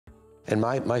And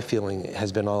my feeling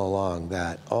has been all along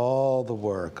that all the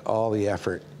work, all the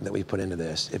effort that we put into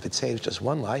this, if it saves just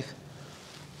one life,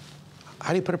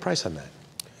 how do you put a price on that?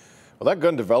 Well, that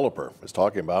gun developer is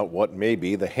talking about what may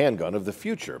be the handgun of the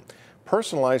future.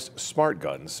 Personalized smart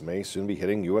guns may soon be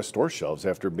hitting U.S. store shelves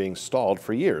after being stalled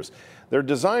for years. They're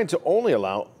designed to only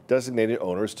allow designated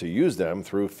owners to use them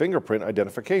through fingerprint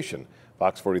identification.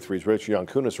 Fox 43's Rich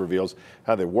Yankunis reveals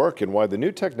how they work and why the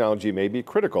new technology may be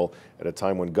critical at a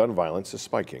time when gun violence is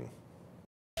spiking.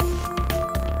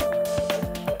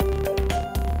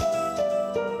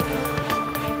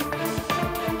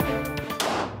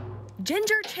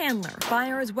 Ginger Chandler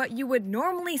fires what you would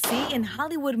normally see in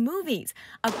Hollywood movies,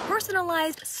 a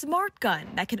personalized smart gun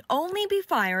that can only be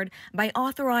fired by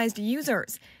authorized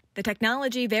users. The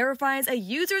technology verifies a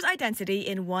user's identity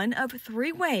in one of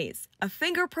three ways: a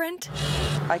fingerprint,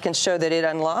 I can show that it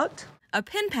unlocked, a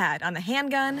pin pad on the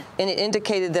handgun, and it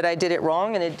indicated that I did it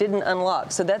wrong and it didn't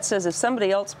unlock. So that says if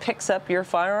somebody else picks up your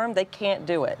firearm, they can't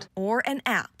do it. or an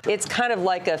app. It's kind of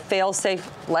like a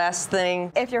fail-safe last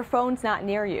thing. If your phone's not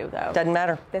near you, though, Doesn't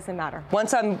matter. doesn't matter.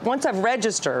 Once I've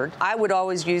registered, I would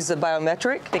always use the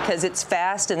biometric because it's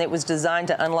fast and it was designed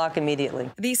to unlock immediately.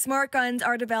 These smart guns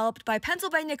are developed by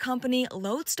Pennsylvania company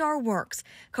Lodestar Works.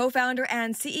 Co-founder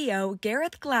and CEO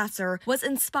Gareth Glasser was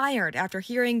inspired after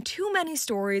hearing too many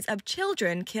stories of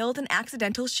children killed in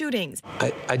accidental shootings.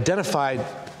 I identified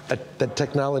that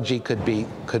technology could be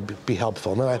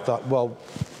helpful. And then I thought, well,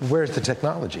 where's the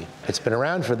technology?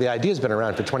 The idea's been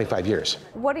around for 25 years.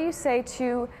 What do you say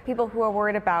to people who are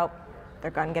worried about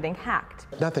their gun getting hacked?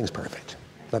 Nothing's perfect.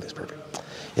 Nothing's perfect.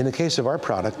 In the case of our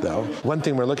product, though, one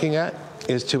thing we're looking at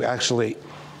is to actually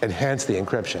enhance the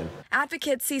encryption.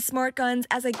 Advocates see smart guns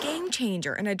as a game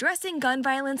changer in addressing gun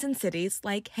violence in cities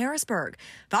like Harrisburg.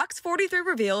 Fox 43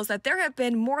 reveals that there have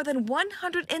been more than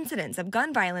 100 incidents of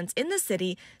gun violence in the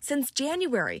city since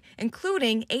January,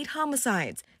 including 8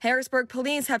 homicides. Harrisburg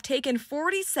police have taken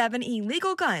 47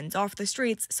 illegal guns off the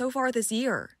streets so far this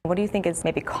year. What do you think is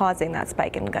maybe causing that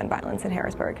spike in gun violence in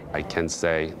Harrisburg? I can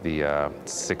say the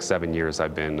 6-7 years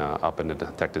I've been up in the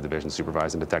detective division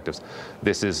supervising detectives,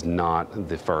 this is not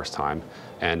the first time.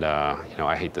 And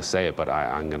I hate to say it, but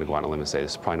I'm going to go out on a limb and say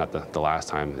this is probably not the last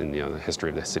time in the history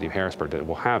of the city of Harrisburg that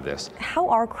we'll have this. How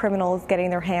are criminals getting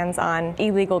their hands on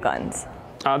illegal guns?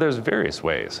 There's various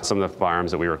ways. Some of the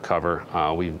firearms that we recover,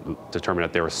 we determined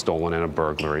that they were stolen in a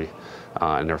burglary,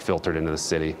 and they're filtered into the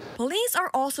city. Police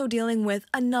are also dealing with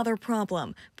another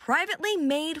problem: privately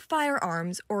made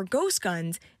firearms, or ghost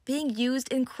guns, being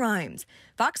used in crimes.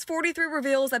 Fox 43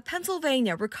 reveals that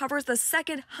Pennsylvania recovers the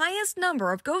second highest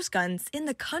number of ghost guns in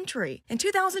the country. In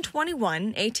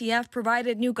 2021, ATF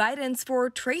provided new guidance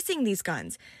for tracing these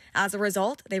guns. As a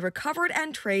result, they recovered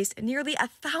and traced nearly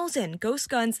 1,000 ghost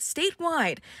guns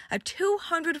statewide, a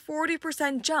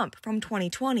 240% jump from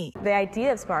 2020. The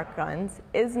idea of smart guns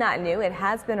is not new. It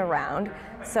has been around,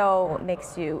 so it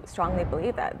makes you strongly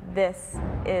believe that this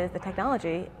is the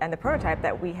technology and the prototype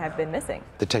that we have been missing.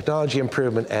 The technology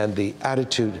improvement and the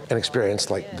attitude and experience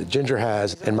like the Ginger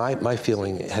has, and my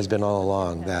feeling has been all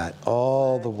along that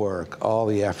all the work, all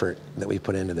the effort that we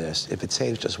put into this, if it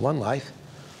saves just one life,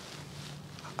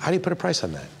 how do you put a price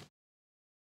on that?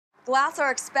 Glasser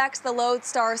expects the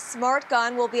Lodestar smart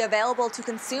gun will be available to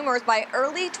consumers by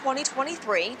early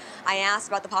 2023. I asked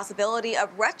about the possibility of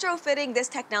retrofitting this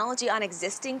technology on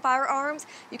existing firearms.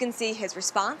 You can see his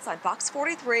response on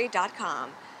fox43.com.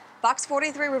 Fox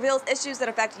 43 reveals issues that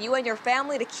affect you and your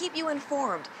family to keep you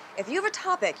informed. If you have a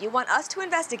topic you want us to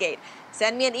investigate,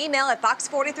 send me an email at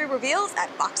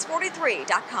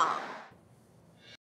fox43reveals@fox43.com.